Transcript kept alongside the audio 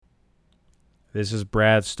This is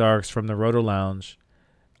Brad Starks from the Roto Lounge.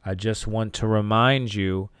 I just want to remind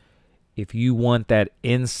you, if you want that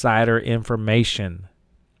insider information,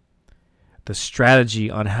 the strategy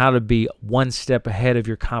on how to be one step ahead of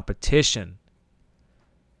your competition,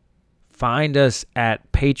 find us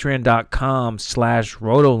at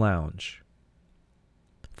patreon.com/rotolounge.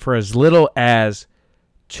 For as little as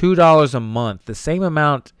 $2 a month, the same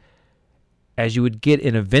amount as you would get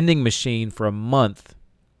in a vending machine for a month,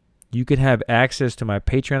 you can have access to my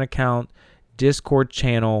Patreon account, Discord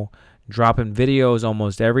channel, dropping videos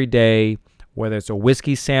almost every day, whether it's a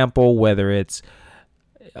whiskey sample, whether it's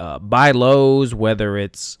buy lows, whether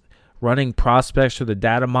it's running prospects for the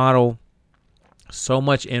data model. So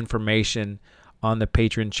much information on the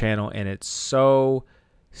Patreon channel, and it's so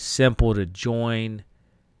simple to join.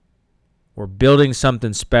 We're building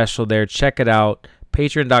something special there. Check it out.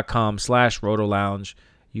 Patreon.com/rotolounge.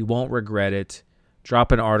 You won't regret it.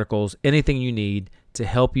 Dropping articles, anything you need to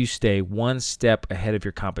help you stay one step ahead of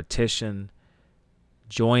your competition.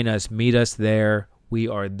 Join us. Meet us there. We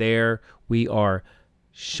are there. We are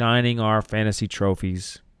shining our fantasy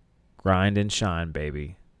trophies. Grind and shine,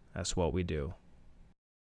 baby. That's what we do.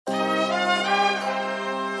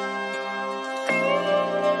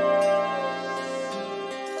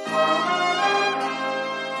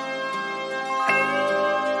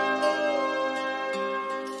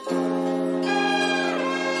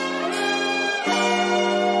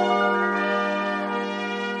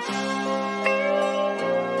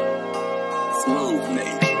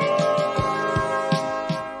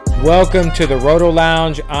 Welcome to the Roto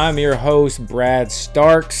Lounge. I'm your host, Brad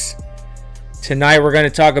Starks. Tonight we're going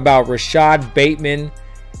to talk about Rashad Bateman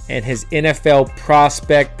and his NFL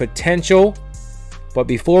prospect potential. But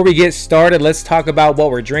before we get started, let's talk about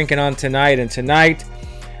what we're drinking on tonight. And tonight,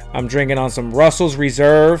 I'm drinking on some Russell's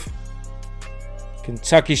Reserve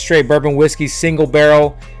Kentucky Straight Bourbon Whiskey Single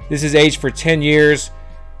Barrel. This is aged for 10 years.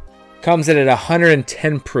 Comes in at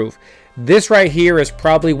 110 proof. This right here is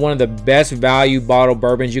probably one of the best value bottled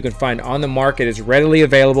bourbons you can find on the market. It's readily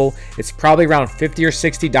available. It's probably around $50 or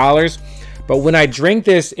 $60. But when I drink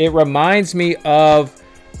this, it reminds me of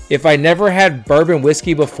if I never had bourbon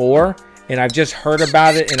whiskey before and I've just heard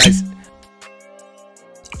about it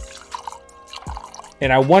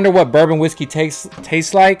and I wonder what bourbon whiskey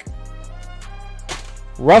tastes like.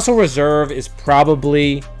 Russell Reserve is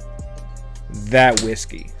probably that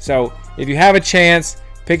whiskey. So if you have a chance,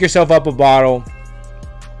 pick yourself up a bottle.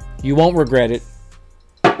 You won't regret it.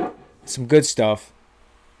 Some good stuff.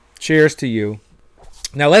 Cheers to you.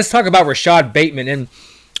 Now let's talk about Rashad Bateman. And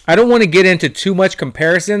I don't want to get into too much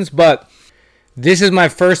comparisons, but this is my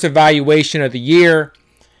first evaluation of the year.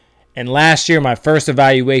 And last year, my first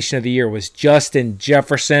evaluation of the year was Justin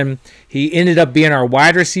Jefferson. He ended up being our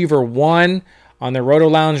wide receiver 1 on the Roto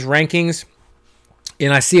Lounge rankings.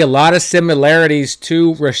 And I see a lot of similarities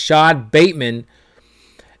to Rashad Bateman.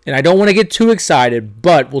 And I don't want to get too excited,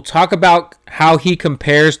 but we'll talk about how he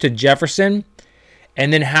compares to Jefferson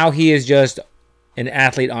and then how he is just an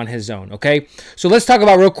athlete on his own, okay? So let's talk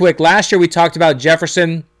about real quick. Last year we talked about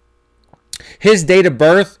Jefferson. His date of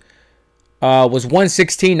birth was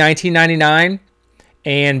 1/16/1999,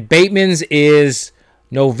 and Bateman's is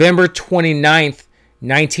November 29th,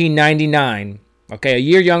 1999, okay? A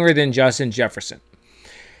year younger than Justin Jefferson.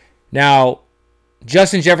 Now,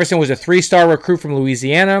 Justin Jefferson was a 3-star recruit from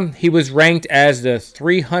Louisiana. He was ranked as the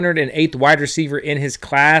 308th wide receiver in his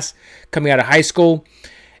class coming out of high school.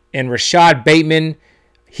 And Rashad Bateman,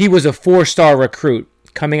 he was a 4-star recruit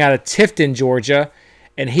coming out of Tifton, Georgia.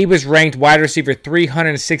 And he was ranked wide receiver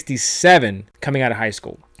 367 coming out of high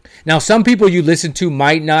school. Now, some people you listen to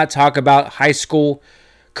might not talk about high school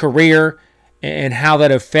career and how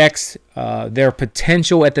that affects their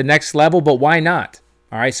potential at the next level, but why not?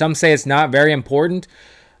 All right, some say it's not very important,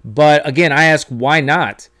 but again, I ask why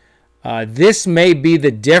not? This may be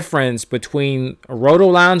the difference between Roto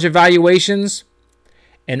Lounge evaluations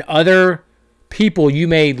and other people you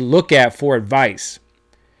may look at for advice.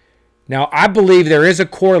 Now, I believe there is a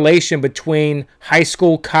correlation between high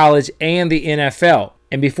school, college, and the NFL.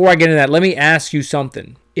 And before I get into that, let me ask you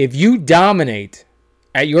something. If you dominate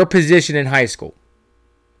at your position in high school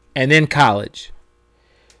and then college,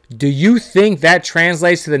 do you think that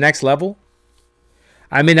translates to the next level?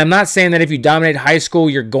 I mean, I'm not saying that if you dominate high school,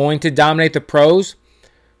 you're going to dominate the pros,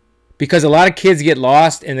 because a lot of kids get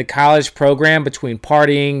lost in the college program between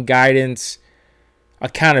partying, guidance,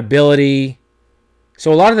 accountability.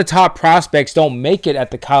 So a lot of the top prospects don't make it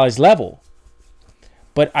at the college level.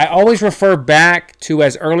 But I always refer back to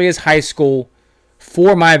as early as high school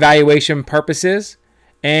for my evaluation purposes.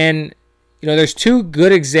 And there's two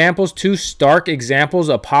good examples, two stark examples,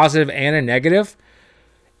 a positive and a negative.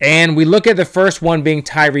 And we look at the first one being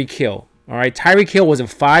Tyreek Hill. All right, Tyreek Hill was a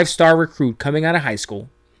 5-star recruit coming out of high school.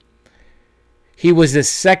 He was the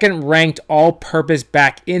second-ranked all-purpose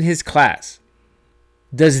back in his class.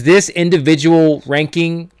 Does this individual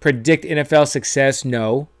ranking predict NFL success?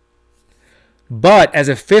 No. But as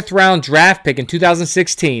a 5th-round draft pick in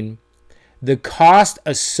 2016, the cost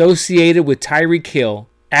associated with Tyreek Hill,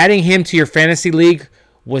 adding him to your fantasy league,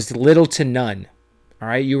 was little to none. All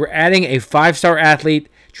right, you were adding a 5-star athlete,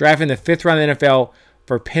 drafting the 5th round of the NFL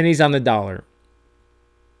for pennies on the dollar.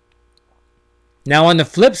 Now on the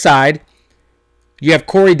flip side, you have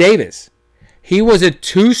Corey Davis. He was a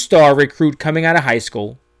 2-star recruit coming out of high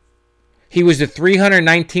school. He was the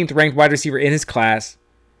 319th ranked wide receiver in his class.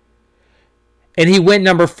 And he went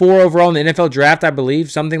number 4 overall in the NFL draft, I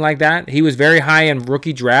believe, something like that. He was very high in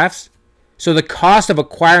rookie drafts. So the cost of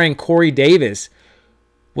acquiring Corey Davis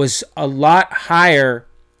was a lot higher.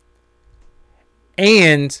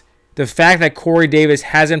 And the fact that Corey Davis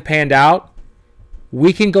hasn't panned out,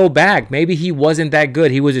 we can go back. Maybe he wasn't that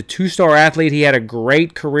good. He was a 2-star athlete. He had a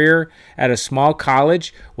great career at a small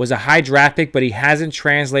college, was a high draft pick, but he hasn't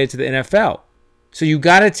translated to the NFL. So you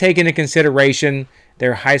got to take into consideration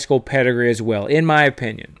their high school pedigree as well, in my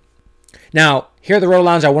opinion. Now, here at the Roto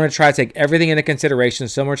Lounge, I want to try to take everything into consideration,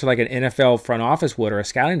 similar to like an NFL front office would or a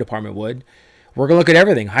scouting department would. We're going to look at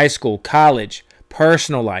everything: high school, college,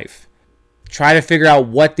 personal life. Try to figure out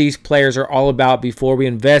what these players are all about before we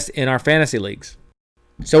invest in our fantasy leagues.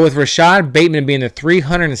 So with Rashad Bateman being the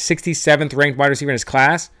 367th ranked wide receiver in his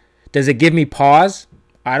class, does it give me pause?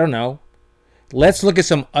 I don't know. Let's look at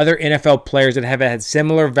some other NFL players that have had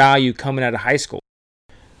similar value coming out of high school.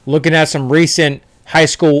 Looking at some recent high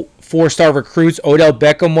school 4-star recruits, Odell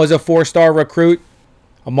Beckham was a 4-star recruit.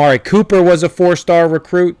 Amari Cooper was a 4-star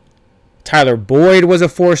recruit. Tyler Boyd was a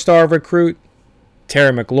 4-star recruit.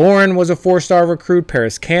 Terry McLaurin was a 4-star recruit.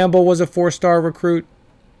 Paris Campbell was a 4-star recruit.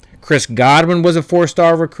 Chris Godwin was a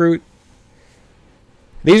 4-star recruit.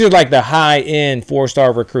 These are like the high-end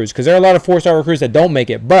 4-star recruits, because there are a lot of 4-star recruits that don't make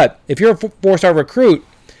it. But if you're a 4-star recruit,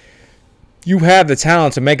 you have the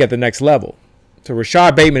talent to make it at the next level. So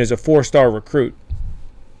Rashad Bateman is a 4-star recruit.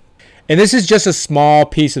 And this is just a small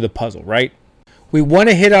piece of the puzzle, right? We want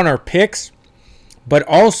to hit on our picks, but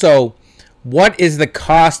also what is the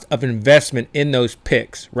cost of investment in those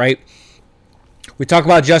picks, right? We talk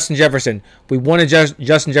about Justin Jefferson. We wanted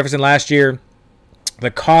Justin Jefferson last year.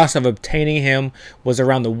 The cost of obtaining him was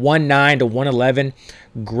around the 1.9 to 1.11.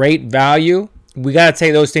 Great value. We got to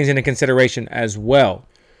take those things into consideration as well.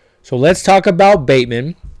 So let's talk about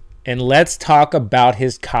Bateman, and let's talk about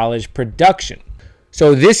his college production.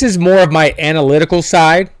 So this is more of my analytical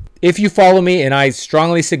side. If you follow me, and I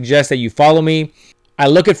strongly suggest that you follow me, I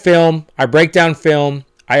look at film, I break down film.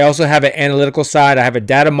 I also have an analytical side. I have a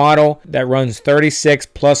data model that runs 36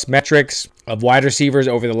 plus metrics of wide receivers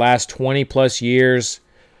over the last 20 plus years,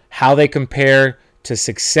 how they compare to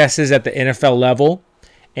successes at the NFL level,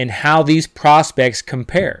 and how these prospects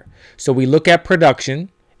compare. So we look at production.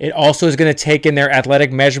 It also is going to take in their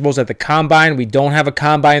athletic measurables at the combine. We don't have a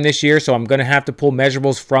combine this year, so I'm going to have to pull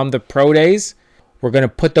measurables from the pro days. We're going to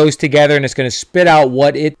put those together, and it's going to spit out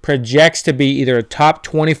what it projects to be either a top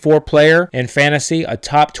 24 player in fantasy, a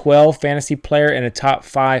top 12 fantasy player, and a top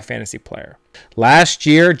 5 fantasy player. Last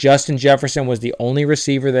year, Justin Jefferson was the only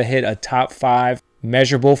receiver that hit a top 5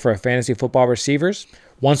 measurable for fantasy football receivers.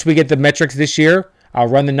 Once we get the metrics this year, I'll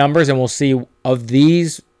run the numbers, and we'll see of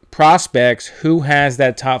these prospects who has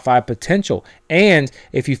that top 5 potential. And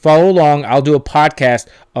if you follow along, I'll do a podcast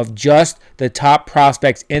of just the top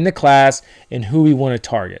prospects in the class and who we want to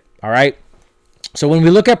target. All right. So when we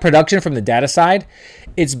look at production from the data side,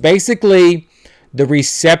 it's basically the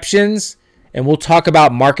receptions, and we'll talk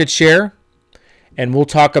about market share, and we'll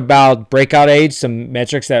talk about breakout age, some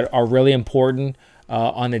metrics that are really important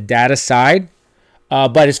on the data side.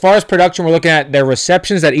 But as far as production, we're looking at their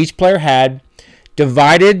receptions that each player had,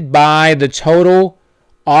 divided by the total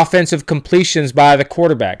offensive completions by the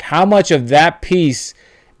quarterback. How much of that piece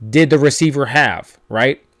did the receiver have,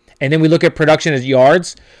 right? And then we look at production as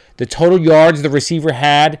yards. The total yards the receiver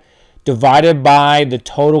had divided by the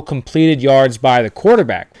total completed yards by the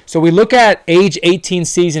quarterback. So we look at age 18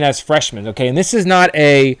 season as freshmen, okay? And this is not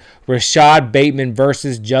a Rashad Bateman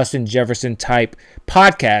versus Justin Jefferson type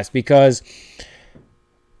podcast, because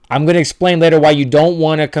I'm going to explain later why you don't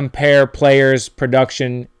want to compare players'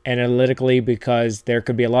 production analytically, because there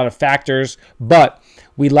could be a lot of factors. But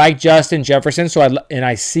we like Justin Jefferson,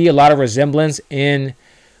 I see a lot of resemblance in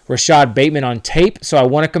Rashad Bateman on tape, so I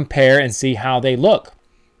want to compare and see how they look.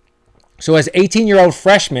 So as 18-year-old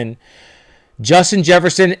freshmen, Justin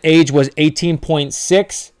Jefferson's age was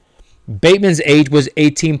 18.6. Bateman's age was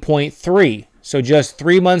 18.3. So just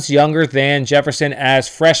 3 months younger than Jefferson as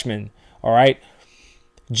freshman. All right.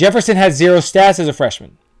 Jefferson had 0 stats as a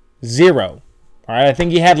freshman. 0. All right. I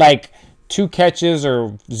think he had like 2 catches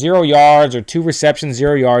or 0 yards or 2 receptions,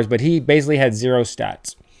 0 yards, but he basically had 0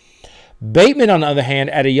 stats. Bateman, on the other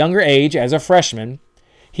hand, at a younger age as a freshman,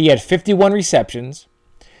 he had 51 receptions,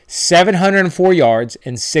 704 yards,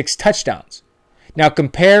 and 6 touchdowns. Now,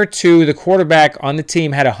 compared to the quarterback on the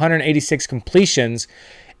team had 186 completions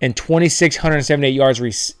and 2,678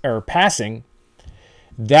 yards passing,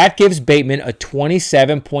 that gives Bateman a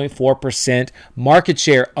 27.4% market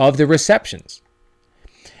share of the receptions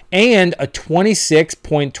and a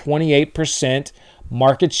 26.28%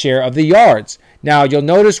 market share of the yards. Now, you'll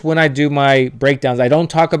notice when I do my breakdowns, I don't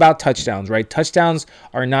talk about touchdowns, right? Touchdowns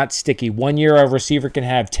are not sticky. 1 year a receiver can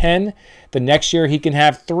have 10. The next year he can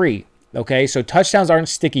have 3. Okay, so touchdowns aren't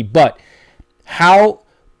sticky, but how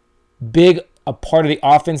big a part of the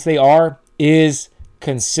offense they are is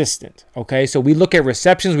consistent. Okay, so we look at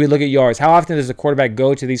receptions, we look at yards. How often does the quarterback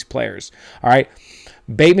go to these players? All right,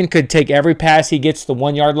 Bateman could take every pass he gets to the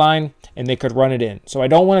 1 yard line and they could run it in. So I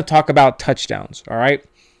don't want to talk about touchdowns. All right.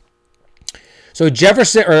 So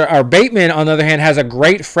Jefferson or Bateman, on the other hand, has a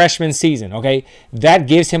great freshman season. Okay, that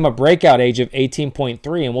gives him a breakout age of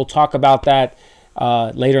 18.3, and we'll talk about that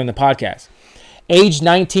later in the podcast. Age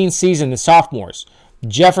 19 season, the sophomores.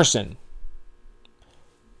 Jefferson,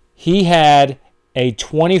 he had a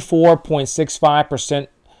 24.65%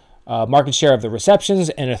 market share of the receptions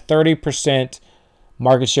and a 30%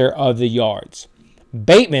 market share of the yards.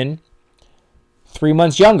 Bateman, 3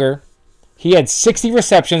 months younger, he had 60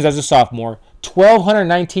 receptions as a sophomore,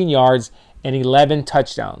 1,219 yards, and 11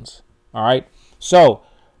 touchdowns. All right, so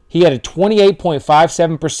he had a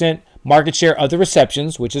 28.57% market share of the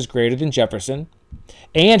receptions, which is greater than Jefferson.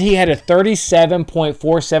 And he had a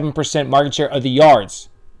 37.47% market share of the yards,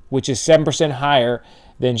 which is 7% higher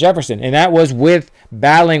than Jefferson. And that was with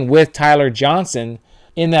battling with Tyler Johnson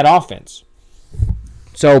in that offense.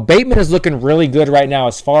 So Bateman is looking really good right now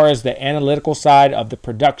as far as the analytical side of the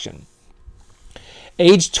production.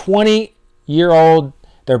 Age 20-year-old,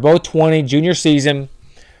 they're both 20, junior season.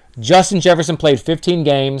 Justin Jefferson played 15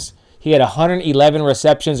 games. He had 111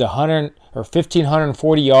 receptions,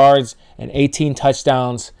 1,540 yards, and 18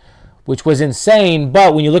 touchdowns, which was insane.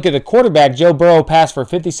 But when you look at the quarterback, Joe Burrow passed for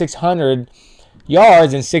 5,600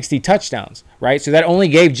 yards and 60 touchdowns, right? So that only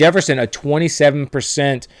gave Jefferson a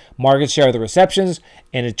 27% market share of the receptions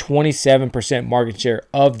and a 27% market share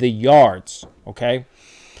of the yards, okay?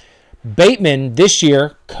 Bateman, this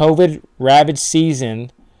year, COVID-ravaged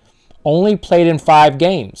season, only played in 5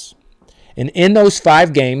 games. And in those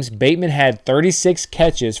 5 games, Bateman had 36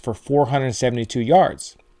 catches for 472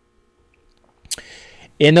 yards.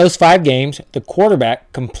 In those 5 games, the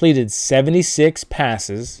quarterback completed 76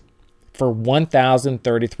 passes for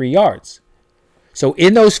 1,033 yards. So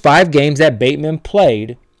in those 5 games that Bateman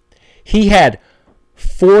played, he had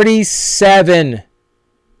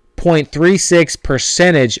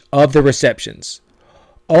 47.36% of the receptions.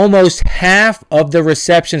 Almost half of the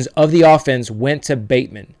receptions of the offense went to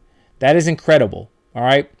Bateman. That is incredible, all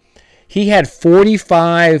right? He had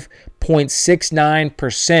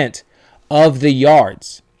 45.69% of the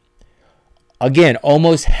yards. Again,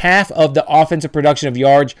 almost half of the offensive production of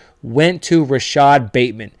yards went to Rashad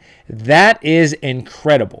Bateman. That is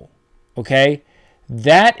incredible, okay?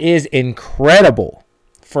 That is incredible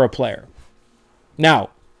for a player. Now,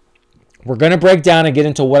 we're going to break down and get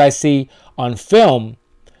into what I see on film,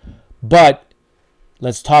 but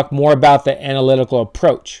let's talk more about the analytical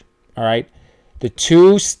approach. All right, the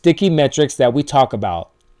 2 sticky metrics that we talk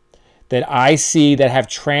about that I see that have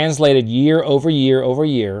translated year over year over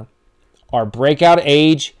year are breakout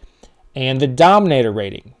age and the dominator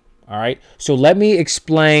rating. All right, so let me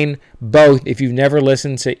explain both if you've never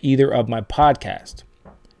listened to either of my podcasts.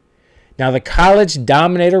 Now, the college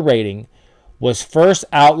dominator rating was first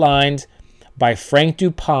outlined by Frank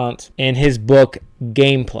DuPont in his book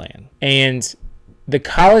Game Plan. And the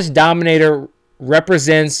college dominator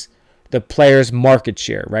represents the player's market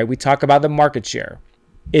share, right? We talk about the market share.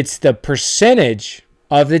 It's the percentage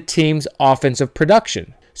of the team's offensive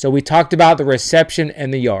production. So we talked about the reception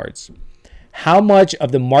and the yards. How much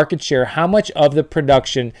of the market share, how much of the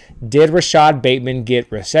production did Rashad Bateman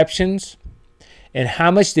get receptions? And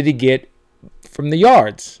how much did he get from the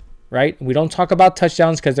yards, right? We don't talk about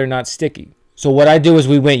touchdowns because they're not sticky. So what I do is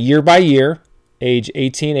we went year by year, age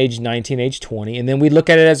 18, age 19, age 20, and then we look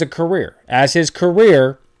at it as a career. As his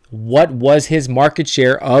career, what was his market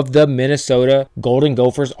share of the Minnesota Golden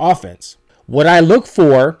Gophers offense? What I look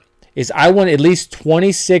for is I want at least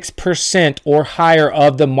 26% or higher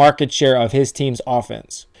of the market share of his team's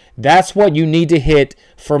offense. That's what you need to hit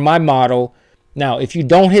for my model. Now, if you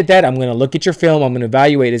don't hit that, I'm going to look at your film. I'm going to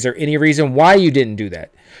evaluate, is there any reason why you didn't do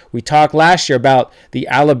that? We talked last year about the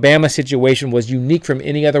Alabama situation was unique from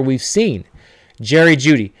any other we've seen. Jerry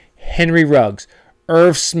Jeudy, Henry Ruggs,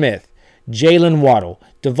 Irv Smith, Jalen Waddle,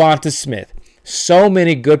 Devonta Smith. So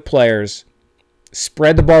many good players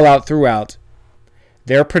spread the ball out throughout.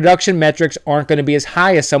 Their production metrics aren't going to be as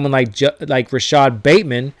high as someone like Rashad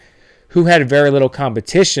Bateman, who had very little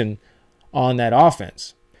competition on that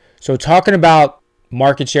offense. So talking about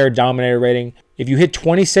market share dominator rating, if you hit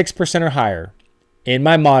 26% or higher, in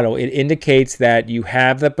my model, it indicates that you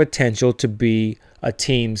have the potential to be a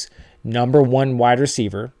team's number one wide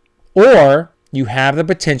receiver, or you have the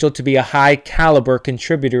potential to be a high caliber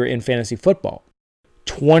contributor in fantasy football.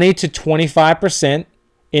 20 to 25%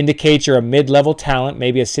 indicates you're a mid-level talent,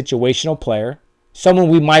 maybe a situational player, someone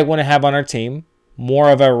we might want to have on our team, more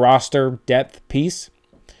of a roster depth piece.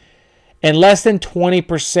 And less than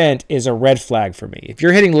 20% is a red flag for me. If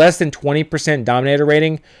you're hitting less than 20% dominator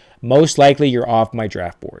rating, most likely you're off my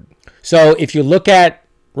draft board. So if you look at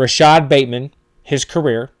Rashad Bateman, his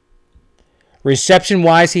career,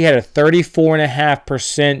 reception-wise, he had a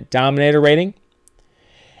 34.5% dominator rating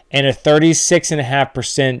and a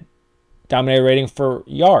 36.5% dominator rating for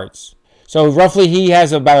yards. So roughly he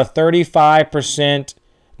has about a 35%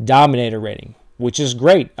 dominator rating, which is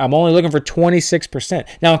great. I'm only looking for 26%.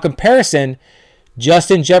 Now, in comparison,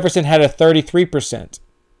 Justin Jefferson had a 33%.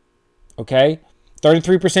 Okay?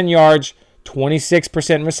 33% yards,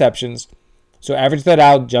 26% receptions. So average that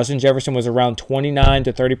out, Justin Jefferson was around 29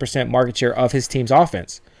 to 30% market share of his team's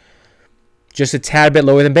offense. Just a tad bit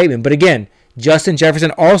lower than Bateman. But again, Justin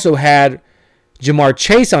Jefferson also had Jamar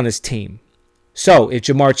Chase on his team. So if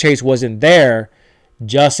Jamar Chase wasn't there,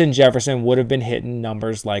 Justin Jefferson would have been hitting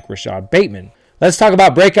numbers like Rashad Bateman. Let's talk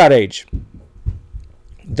about breakout age.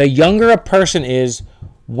 The younger a person is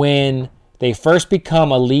when they first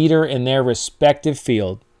become a leader in their respective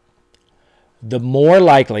field, the more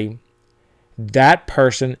likely that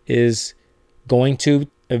person is going to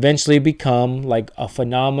eventually become like a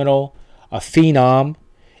phenom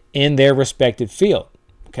in their respective field.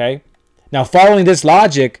 Okay? Now, following this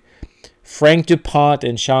logic, Frank DuPont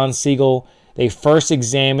and Sean Siegel, they first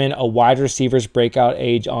examine a wide receiver's breakout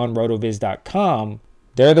age on rotoviz.com.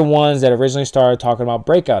 They're the ones that originally started talking about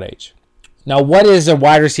breakout age. Now, what is a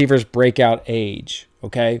wide receiver's breakout age?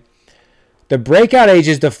 Okay? The breakout age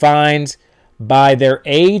is defined by their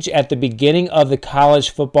age at the beginning of the college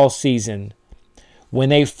football season when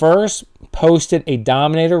they first posted a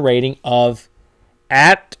dominator rating of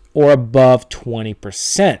at or above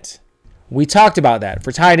 20%. We talked about that.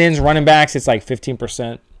 For tight ends, running backs, it's like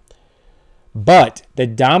 15%. But the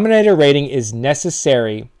dominator rating is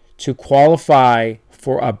necessary to qualify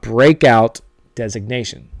for a breakout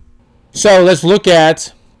designation. So let's look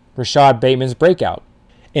at Rashad Bateman's breakout.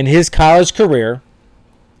 In his college career,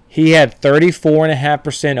 he had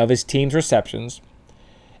 34.5% of his team's receptions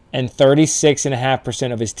and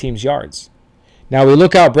 36.5% of his team's yards. Now we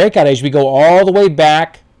look at breakout age, we go all the way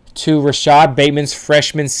back to Rashad Bateman's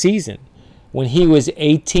freshman season when he was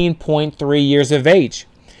 18.3 years of age.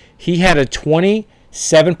 He had a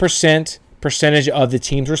 27% percentage of the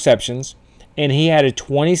team's receptions, and he had a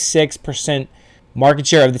 26% market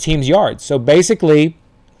share of the team's yards. So basically,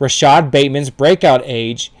 Rashad Bateman's breakout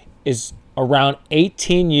age is around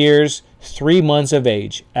 18 years, 3 months of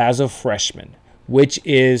age as a freshman, which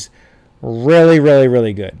is really, really,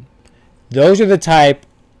 really good. Those are the type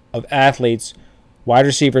of athletes, wide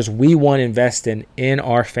receivers, we want to invest in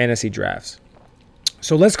our fantasy drafts.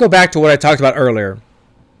 So let's go back to what I talked about earlier.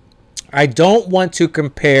 I don't want to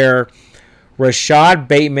compare Rashad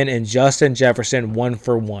Bateman and Justin Jefferson one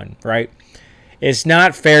for one, right? It's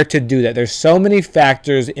not fair to do that. There's so many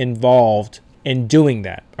factors involved in doing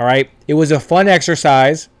that, all right? It was a fun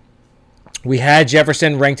exercise. We had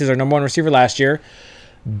Jefferson ranked as our number one receiver last year.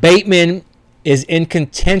 Bateman is in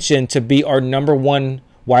contention to be our number one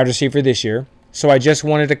wide receiver this year. So I just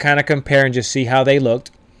wanted to kind of compare and just see how they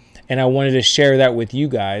looked. And I wanted to share that with you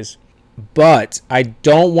guys. But I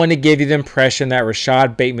don't want to give you the impression that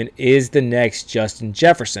Rashad Bateman is the next Justin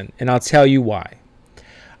Jefferson. And I'll tell you why.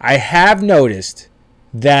 I have noticed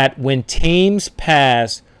that when teams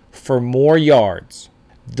pass for more yards,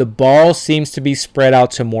 the ball seems to be spread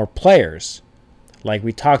out to more players. Like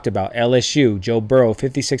we talked about, LSU, Joe Burrow,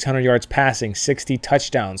 5,600 yards passing, 60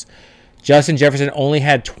 touchdowns. Justin Jefferson only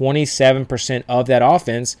had 27% of that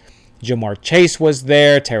offense. Jamar Chase was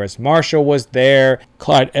there. Terrace Marshall was there.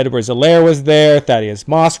 Clyde Edwards-Helaire was there. Thaddeus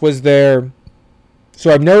Moss was there.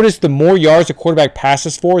 So I've noticed the more yards a quarterback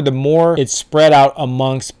passes for, the more it's spread out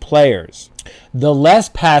amongst players. The less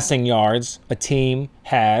passing yards a team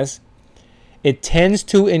has, it tends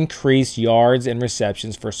to increase yards and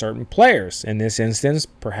receptions for certain players. In this instance,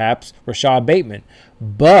 perhaps Rashad Bateman.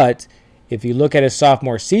 But if you look at his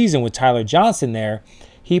sophomore season with Tyler Johnson there,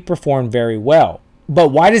 he performed very well. But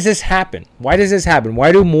why does this happen? Why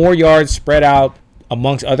do more yards spread out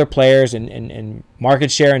amongst other players and market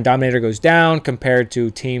share and dominator goes down compared to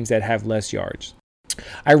teams that have less yards?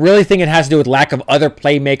 I really think it has to do with lack of other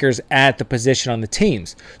playmakers at the position on the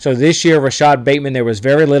teams. So this year, Rashad Bateman, there was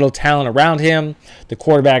very little talent around him. The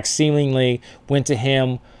quarterback seemingly went to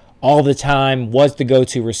him all the time, was the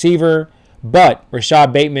go-to receiver. But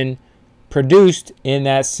Rashad Bateman produced in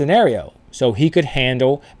that scenario, so he could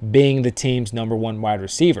handle being the team's number one wide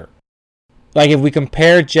receiver. Like if we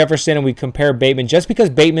compare Jefferson and we compare Bateman, just because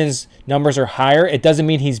Bateman's numbers are higher, it doesn't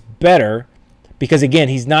mean he's better. Because, again,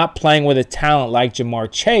 he's not playing with a talent like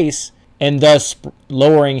Jamar Chase and thus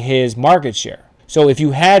lowering his market share. So if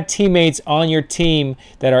you had teammates on your team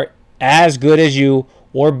that are as good as you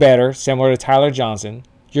or better, similar to Tyler Johnson,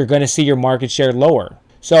 you're going to see your market share lower.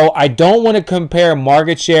 So I don't want to compare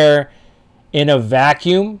market share in a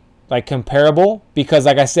vacuum, like comparable, because,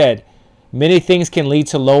 like I said, many things can lead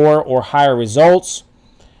to lower or higher results.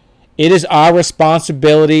 It is our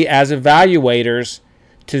responsibility as evaluators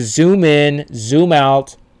to zoom in, zoom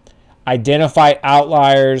out, identify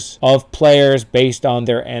outliers of players based on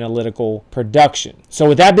their analytical production. So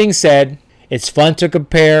with that being said, it's fun to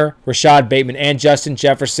compare Rashad Bateman and Justin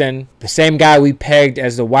Jefferson, the same guy we pegged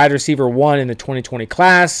as the wide receiver 1 in the 2020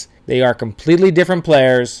 class. They are completely different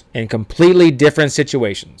players in completely different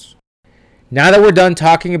situations. Now that we're done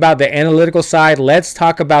talking about the analytical side, let's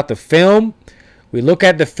talk about the film. We look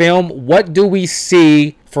at the film. What do we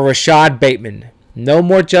see for Rashad Bateman? No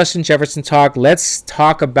more Justin Jefferson talk. Let's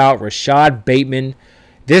talk about Rashad Bateman.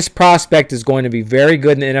 This prospect is going to be very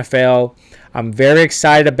good in the NFL. I'm very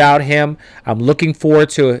excited about him. I'm looking forward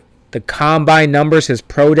to the combine numbers, his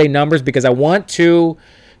pro day numbers, because I want to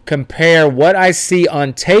compare what I see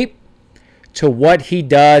on tape to what he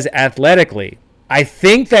does athletically. I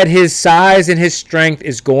think that his size and his strength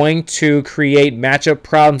is going to create matchup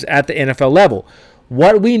problems at the NFL level.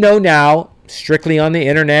 What we know now, strictly on the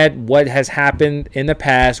internet, what has happened in the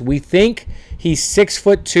past, we think he's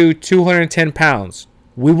 6'2", 210 pounds.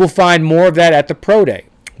 We will find more of that at the pro day.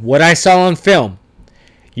 What I saw on film,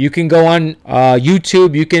 you can go on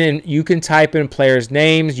YouTube, you can type in players'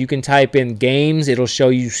 names, you can type in games, it'll show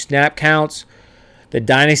you snap counts. The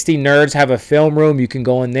Dynasty Nerds have a film room. You can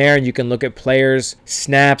go in there and you can look at players'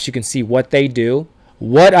 snaps. You can see what they do.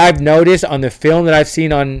 What I've noticed on the film that I've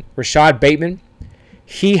seen on Rashad Bateman,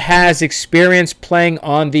 he has experience playing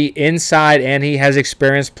on the inside and he has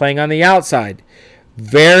experience playing on the outside.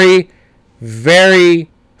 Very, very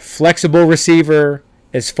flexible receiver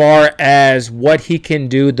as far as what he can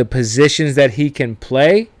do, the positions that he can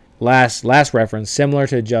play. Last reference, similar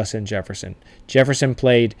to Justin Jefferson. Jefferson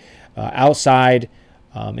played outside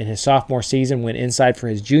in his sophomore season, went inside for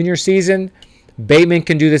his junior season. Bateman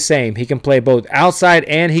can do the same. He can play both outside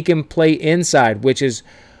and he can play inside, which is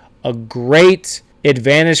a great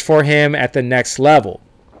advantage for him at the next level.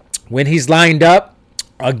 When he's lined up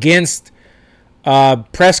against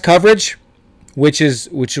press coverage, which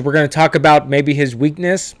we're going to talk about maybe his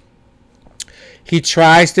weakness, he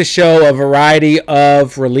tries to show a variety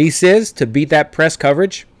of releases to beat that press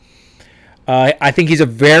coverage. I think he's a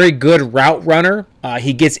very good route runner.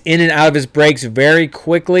 He gets in and out of his breaks very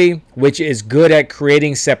quickly, which is good at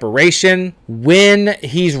creating separation. When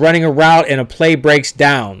he's running a route and a play breaks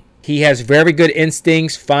down, he has very good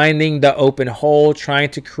instincts, finding the open hole,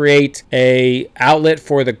 trying to create a outlet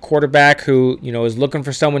for the quarterback who, is looking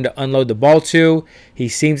for someone to unload the ball to. He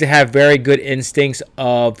seems to have very good instincts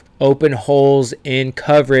of open holes in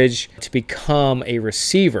coverage to become a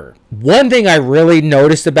receiver. One thing I really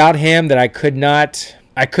noticed about him that I could not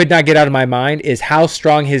get out of my mind is how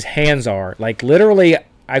strong his hands are. Like literally,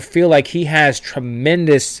 I feel like he has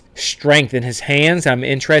tremendous strength in his hands. I'm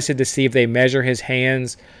interested to see if they measure his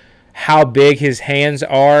hands, how big his hands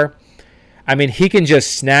are. I mean, he can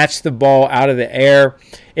just snatch the ball out of the air.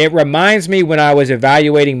 It reminds me when I was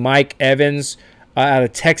evaluating Mike Evans out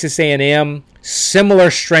of Texas A&M. Similar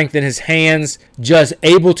strength in his hands, just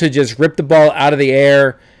able to just rip the ball out of the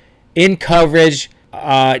air in coverage,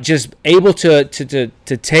 just able to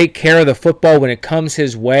take care of the football when it comes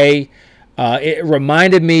his way. It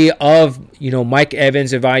reminded me of, Mike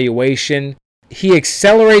Evans' evaluation. He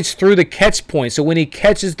accelerates through the catch point. So when he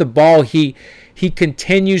catches the ball, he he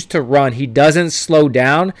continues to run. He doesn't slow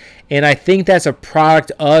down, and I think that's a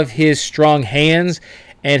product of his strong hands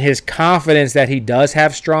and his confidence that he does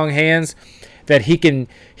have strong hands, that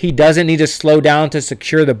he doesn't need to slow down to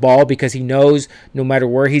secure the ball, because he knows no matter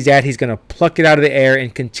where he's at, he's going to pluck it out of the air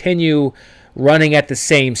and continue running at the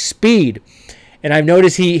same speed. And I've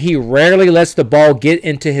noticed he rarely lets the ball get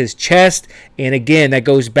into his chest. And again, that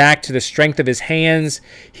goes back to the strength of his hands.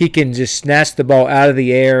 He can just snatch the ball out of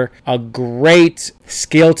the air. A great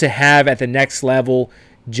skill to have at the next level.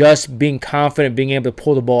 Just being confident, being able to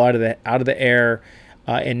pull the ball out of the air,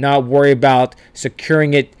 and not worry about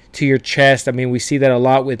securing it to your chest. I mean, we see that a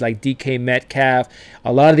lot with like DK Metcalf.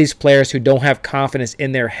 A lot of these players who don't have confidence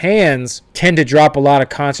in their hands tend to drop a lot of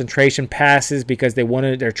concentration passes because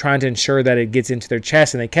they're trying to ensure that it gets into their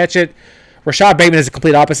chest and they catch it. Rashad Bateman is the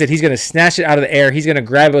complete opposite. He's going to snatch it out of the air. He's going to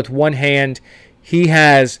grab it with one hand. He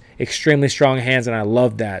has extremely strong hands, and I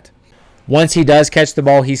love that. Once he does catch the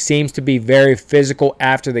ball, he seems to be very physical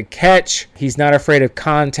after the catch. He's not afraid of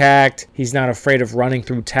contact. He's not afraid of running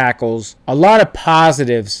through tackles. A lot of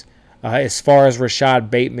positives as far as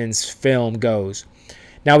Rashad Bateman's film goes.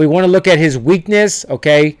 Now, we want to look at his weakness,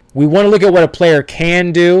 okay? We want to look at what a player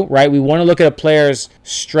can do, right? We want to look at a player's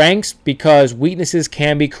strengths, because weaknesses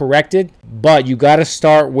can be corrected, but you got to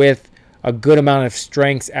start with a good amount of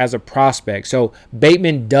strengths as a prospect. So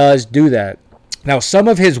Bateman does do that. Now, some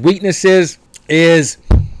of his weaknesses is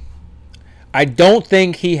I don't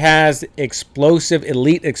think he has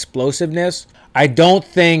elite explosiveness. I don't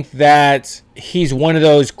think that he's one of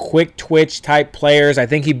those quick twitch type players. I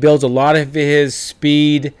think he builds a lot of his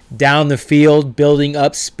speed down the field, building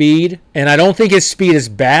up speed. And I don't think his speed is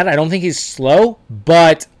bad. I don't think he's slow,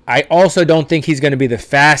 but I also don't think he's going to be the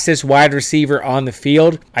fastest wide receiver on the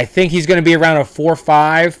field. I think he's going to be around a 4.5,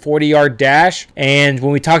 40-yard dash. And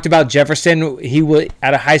when we talked about Jefferson,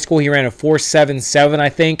 at a high school, he ran a 4.77, I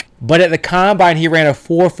think. But at the combine, he ran a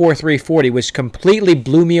 4.43 40, which completely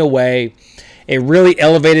blew me away. It really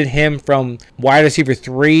elevated him from wide receiver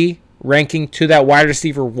 3 ranking to that wide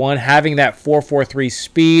receiver 1, having that 4.43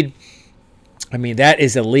 speed. I mean, that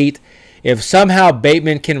is elite. If somehow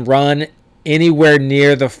Bateman can run anywhere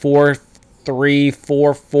near the 4.3,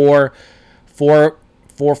 4.4,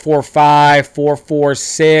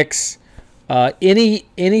 4.45, 4.46,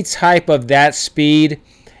 any type of that speed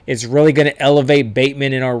is really going to elevate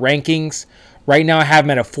Bateman in our rankings. Right now, I have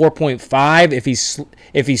him at a 4.5.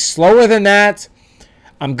 If he's slower than that,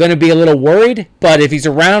 I'm going to be a little worried. But if he's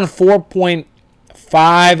around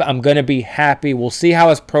 4.5, I'm going to be happy. We'll see how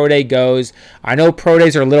his pro day goes. I know pro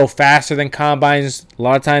days are a little faster than combines. A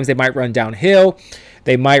lot of times they might run downhill.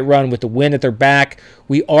 They might run with the wind at their back.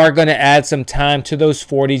 We are going to add some time to those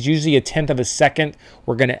 40s, usually a tenth of a second.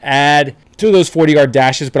 We're going to add to those 40-yard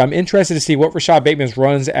dashes. But I'm interested to see what Rashad Bateman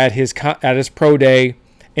runs at his pro day.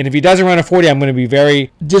 And if he doesn't run a 40, I'm going to be very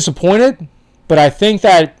disappointed. But I think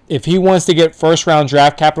that if he wants to get first-round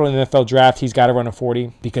draft capital in the NFL draft, he's got to run a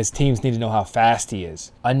 40 because teams need to know how fast he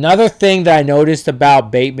is. Another thing that I noticed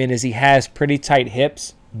about Bateman is he has pretty tight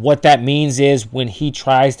hips. What that means is when he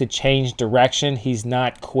tries to change direction, he's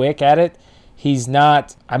not quick at it. He's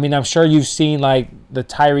not, I mean, I'm sure you've seen like the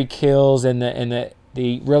Tyreek Hills and the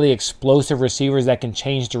really explosive receivers that can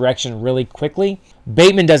change direction really quickly.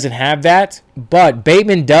 Bateman doesn't have that, but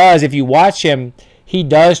Bateman does, if you watch him, he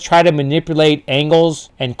does try to manipulate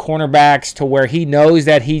angles and cornerbacks to where he knows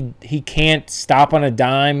that he can't stop on a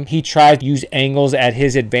dime. He tries to use angles at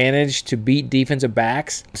his advantage to beat defensive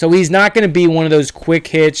backs. So he's not going to be one of those quick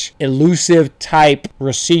hitch, elusive type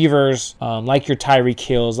receivers like your Tyreek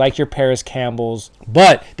Hills, like your Paris Campbells.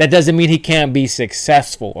 But that doesn't mean he can't be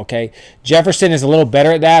successful, okay? Jefferson is a little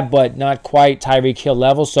better at that, but not quite Tyreek Hill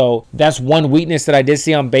level. So that's one weakness that I did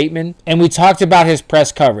see on Bateman. And we talked about his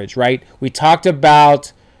press coverage, right? We talked about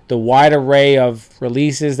the wide array of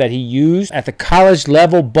releases that he used at the college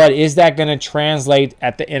level, but is that going to translate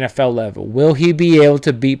at the NFL level? Will he be able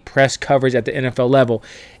to beat press coverage at the NFL level?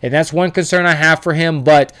 And that's one concern I have for him,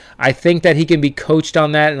 but I think that he can be coached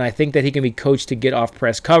on that, and I think that he can be coached to get off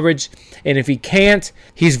press coverage. And if he can't,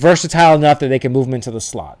 he's versatile enough that they can move him into the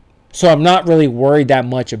slot. So I'm not really worried that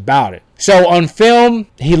much about it. So on film,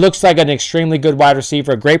 he looks like an extremely good wide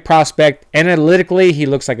receiver, a great prospect. Analytically, he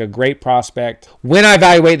looks like a great prospect. When I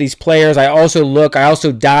evaluate these players, I also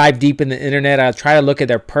dive deep in the internet. I try to look at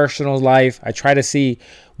their personal life. I try to see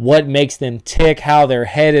what makes them tick, how their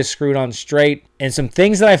head is screwed on straight, and some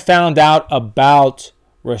things that I found out about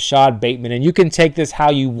Rashad Bateman. And you can take this how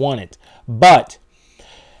you want it. But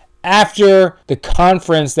after the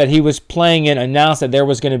conference that he was playing in announced that there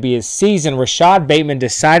was going to be a season, Rashad Bateman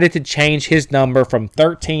decided to change his number from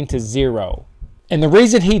 13 to 0. And the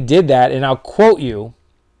reason he did that, and I'll quote you,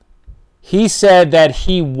 he said that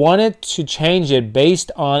he wanted to change it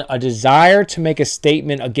based on a desire to make a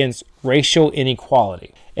statement against racial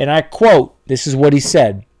inequality. And I quote, this is what he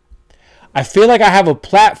said: "I feel like I have a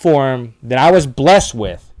platform that I was blessed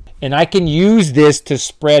with, and I can use this to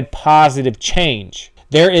spread positive change.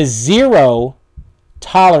 There is zero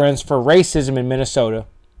tolerance for racism in Minnesota,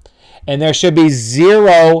 and there should be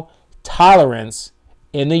zero tolerance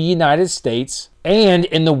in the United States and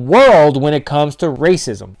in the world when it comes to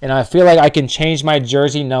racism. And I feel like I can change my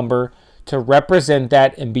jersey number to represent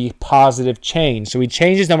that and be positive change." So he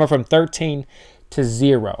changed his number from 13 to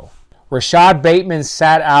 0. Rashad Bateman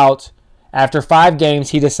sat out after 5 games.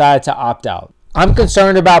 He decided to opt out. I'm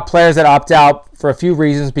concerned about players that opt out for a few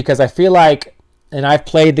reasons, because I feel like, and I've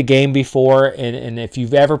played the game before, and if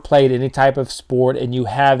you've ever played any type of sport and you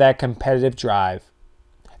have that competitive drive,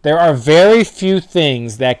 there are very few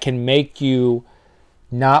things that can make you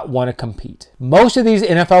not want to compete. Most of these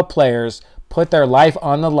NFL players put their life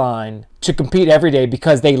on the line to compete every day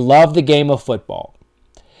because they love the game of football.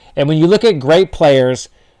 And when you look at great players,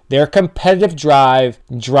 their competitive drive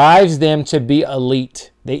drives them to be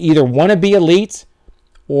elite. They either want to be elite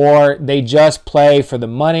or they just play for the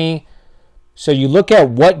money. So you look at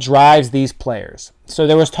what drives these players. So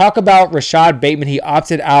there was talk about Rashad Bateman. He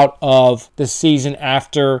opted out of the season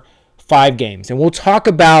after 5 games. And we'll talk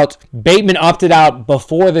about Bateman opted out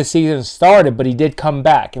before the season started, but he did come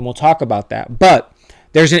back, and we'll talk about that. But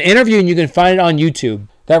there's an interview, and you can find it on YouTube,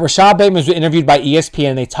 that Rashad Bateman was interviewed by ESPN,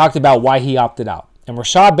 and they talked about why he opted out. And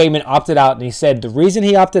Rashad Bateman opted out, and he said the reason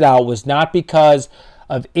he opted out was not because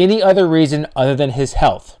of any other reason other than his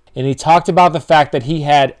health. And he talked about the fact that he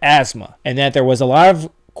had asthma and that there was a lot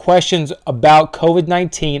of questions about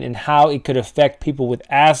COVID-19 and how it could affect people with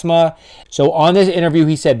asthma. So on this interview,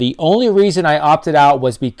 he said, "The only reason I opted out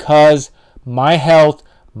was because my health,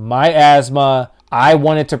 my asthma, I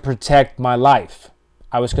wanted to protect my life.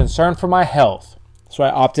 I was concerned for my health, so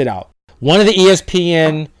I opted out." One of the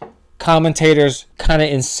ESPN commentators kind of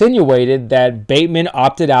insinuated that Bateman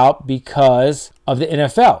opted out because of the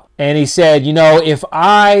NFL. And he said, if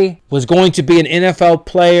I was going to be an NFL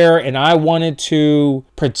player and I wanted to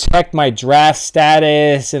protect my draft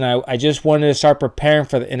status and I just wanted to start preparing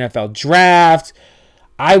for the NFL draft,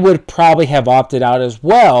 I would probably have opted out as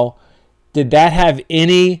well. Did that have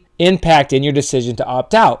any impact in your decision to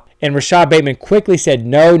opt out? And Rashad Bateman quickly said,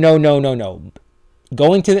 no.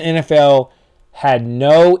 Going to the NFL had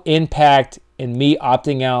no impact in me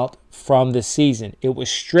opting out from the season. It was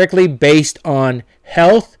strictly based on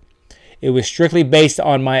health. It was strictly based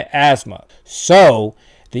on my asthma. So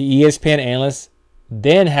the ESPN analyst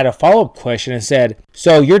then had a follow-up question and said,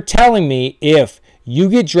 "So you're telling me if you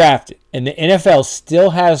get drafted and the NFL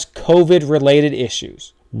still has COVID-related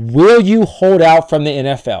issues, will you hold out from the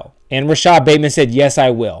NFL?" And Rashad Bateman said, "Yes,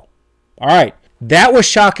 I will." All right. That was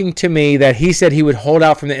shocking to me that he said he would hold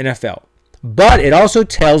out from the NFL. But it also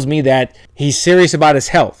tells me that he's serious about his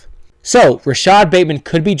health. So Rashad Bateman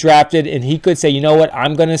could be drafted and he could say, you know what,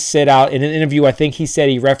 I'm going to sit out. In an interview, I think he said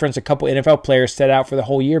he referenced a couple NFL players sit out for the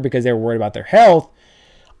whole year because they were worried about their health.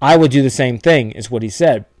 I would do the same thing, is what he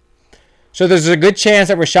said. So there's a good chance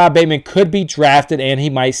that Rashad Bateman could be drafted and he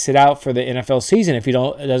might sit out for the NFL season if it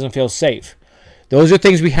doesn't feel safe. Those are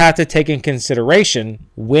things we have to take in consideration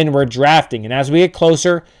when we're drafting. And as we get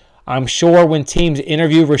closer, I'm sure when teams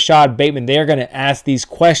interview Rashad Bateman, they're going to ask these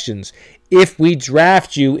questions. If we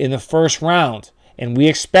draft you in the first round and we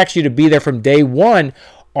expect you to be there from day one,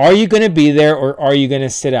 are you going to be there or are you going to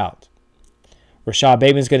sit out? Rashad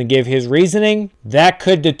Bateman's going to give his reasoning. That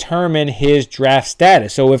could determine his draft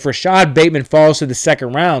status. So if Rashad Bateman falls to the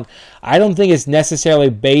second round, I don't think it's necessarily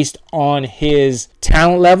based on his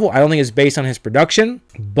talent level. I don't think it's based on his production,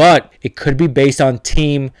 but it could be based on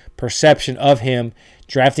team perception of him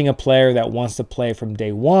drafting a player that wants to play from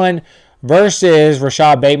day one versus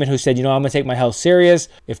Rashad Bateman, who said, I'm going to take my health serious.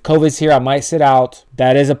 If COVID's here, I might sit out.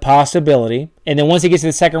 That is a possibility. And then once he gets to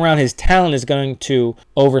the second round, his talent is going to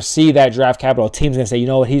oversee that draft capital. A team's going to say, you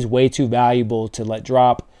know what, he's way too valuable to let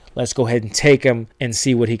drop. Let's go ahead and take him and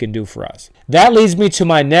see what he can do for us. That leads me to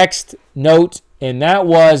my next note, and that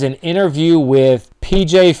was an interview with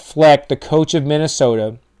PJ Fleck, the coach of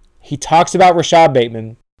Minnesota. He talks about Rashad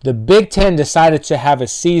Bateman. The Big Ten decided to have a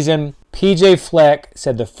season. PJ Fleck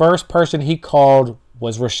said the first person he called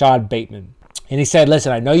was Rashad Bateman. And he said,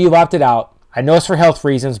 listen, I know you've opted out. I know it's for health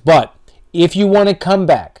reasons, but if you want to come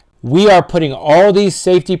back, we are putting all these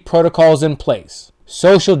safety protocols in place.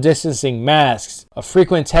 Social distancing, masks, a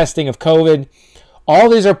frequent testing of COVID. All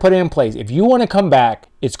these are put in place. If you want to come back,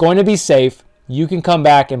 it's going to be safe. You can come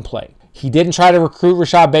back and play. He didn't try to recruit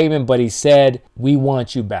Rashad Bateman, but he said, we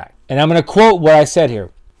want you back. And I'm going to quote what I said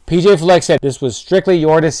here. PJ Fleck said, this was strictly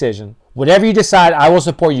your decision. Whatever you decide, I will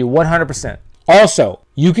support you 100%. Also,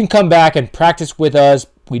 you can come back and practice with us.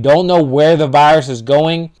 We don't know where the virus is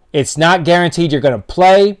going. It's not guaranteed you're going to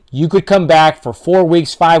play. You could come back for 4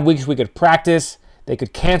 weeks, 5 weeks. We could practice. They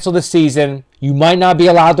could cancel the season. You might not be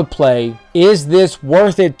allowed to play. Is this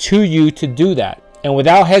worth it to you to do that? And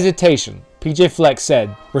without hesitation, PJ Fleck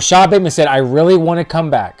said, Rashad Bateman said, I really want to come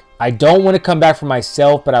back. I don't want to come back for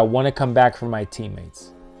myself, but I want to come back for my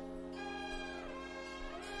teammates.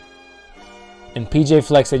 And PJ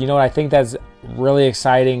Fleck said, you know what, I think that's really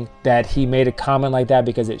exciting that he made a comment like that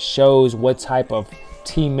because it shows what type of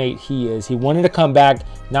teammate he is. He wanted to come back,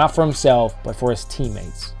 not for himself, but for his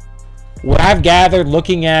teammates. What I've gathered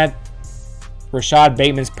looking at Rashad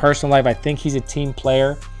Bateman's personal life, I think he's a team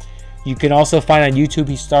player. You can also find on YouTube,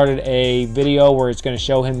 he started a video where it's going to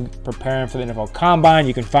show him preparing for the NFL Combine.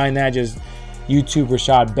 You can find that, just YouTube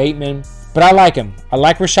Rashad Bateman. But I like him. I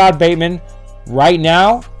like Rashad Bateman. Right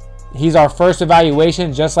now, he's our first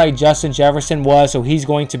evaluation, just like Justin Jefferson was. So he's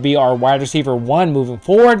going to be our wide receiver 1 moving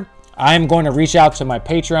forward. I'm going to reach out to my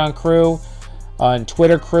Patreon crew and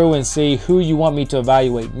Twitter crew and see who you want me to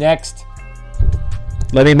evaluate next.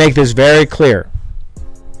 Let me make this very clear.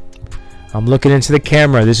 I'm looking into the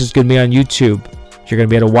camera. This is going to be on YouTube. You're going to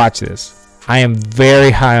be able to watch this. I am very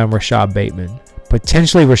high on Rashad Bateman.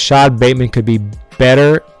 Potentially, Rashad Bateman could be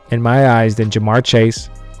better in my eyes than Jamar Chase,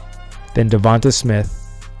 than Devonta Smith,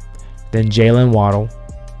 than Jalen Waddle,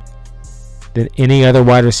 than any other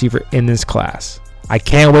wide receiver in this class. I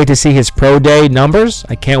can't wait to see his pro day numbers.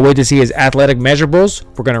 I can't wait to see his athletic measurables.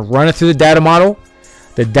 We're going to run it through the data model.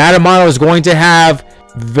 The data model is going to have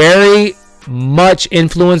very much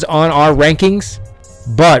influence on our rankings,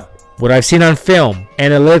 but what I've seen on film,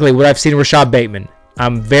 analytically, what I've seen Rashad Bateman,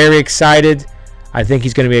 I'm very excited. I think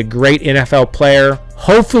he's going to be a great NFL player.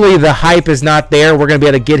 Hopefully the hype is not there. We're going to be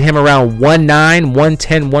able to get him around 1-9,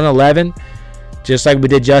 110, 111, just like we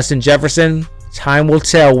did Justin Jefferson. Time will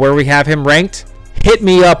tell where we have him ranked. Hit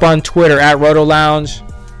me up on Twitter at Roto Lounge.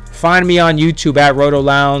 Find me on YouTube at Roto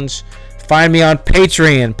Lounge. Find me on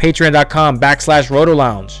Patreon, patreon.com/Roto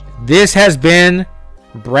Lounge. This has been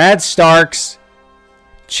Brad Starks.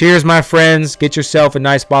 Cheers, my friends. Get yourself a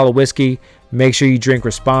nice bottle of whiskey. Make sure you drink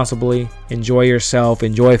responsibly. Enjoy yourself.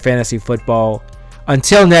 Enjoy fantasy football.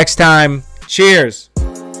 Until next time, cheers.